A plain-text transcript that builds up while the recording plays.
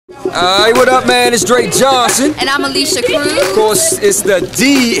Alright, what up, man? It's Drake Johnson. And I'm Alicia Cruz. Of course, it's the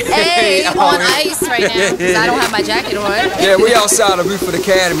D. Hey, on ice right now, because I don't have my jacket on. Yeah, we outside of Bluford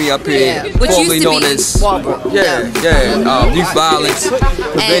Academy up here. Yeah, which used to be Walbrook. Youth violence,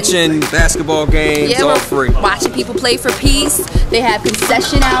 prevention, basketball games, all free. Watching people play for peace. They have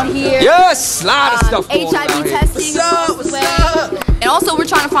concession out here. Yes, a lot of stuff going on HIV out here. testing. What's up? And also, we're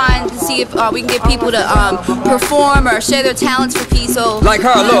trying to see if we can get people to perform or share their talents for peace. So, like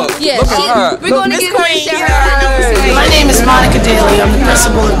her, look. Yeah, look at her. We're going to get her to share her. My name is Monica Daly. I'm the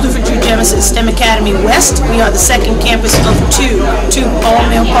principal of Bluford STEM Academy West. We are the second campus of two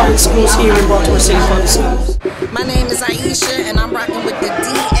all-male public schools here in Baltimore City Public Schools. My name is Aisha, and I'm rocking with the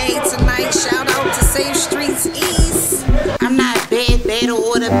DA tonight. Shout out to Safe Streets East. I'm not bad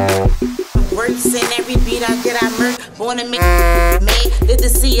or the worse in every beat I get. I murk. Born to make live to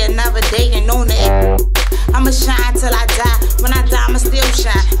see another day and on the I'ma shine till I die. When I die, I'ma still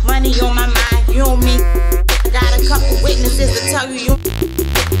shine. Money on my mind, you don't mean. Got a couple witnesses to tell you.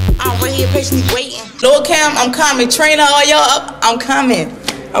 I'm right here patiently waiting. Lord Cam, I'm coming. Trainer all y'all up. I'm coming.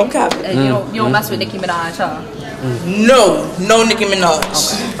 I'm coming. And you don't mess with Nicki Minaj, huh? No Nicki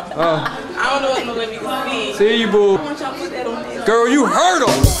Minaj. Okay. I don't know what no baby can be. See you, boo. I want y'all to put that on there. Girl, you heard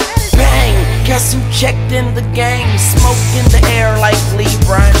him. Bang! Guess who checked in the game? Smoke in the air like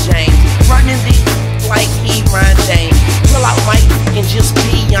LeBron James. Running the like he Ron James. Pull out my and just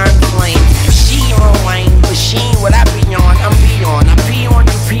be on flame. She on lane, but she ain't what I be on. I'm beyond. I be on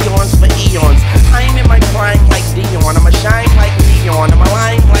you peons for eons. I'm in my prime like Dion. I'm a shine like Leon. I'm a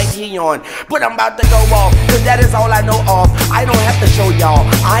line like Heon. But I'm about to go off, cause that is all I know of. I don't have to show y'all.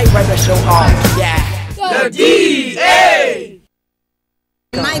 I'd rather show off. Yeah. The DA!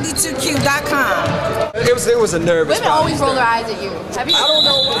 92q.com. It was a nervous. Women always roll their eyes at you. Have you? I don't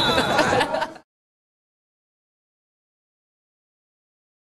know why.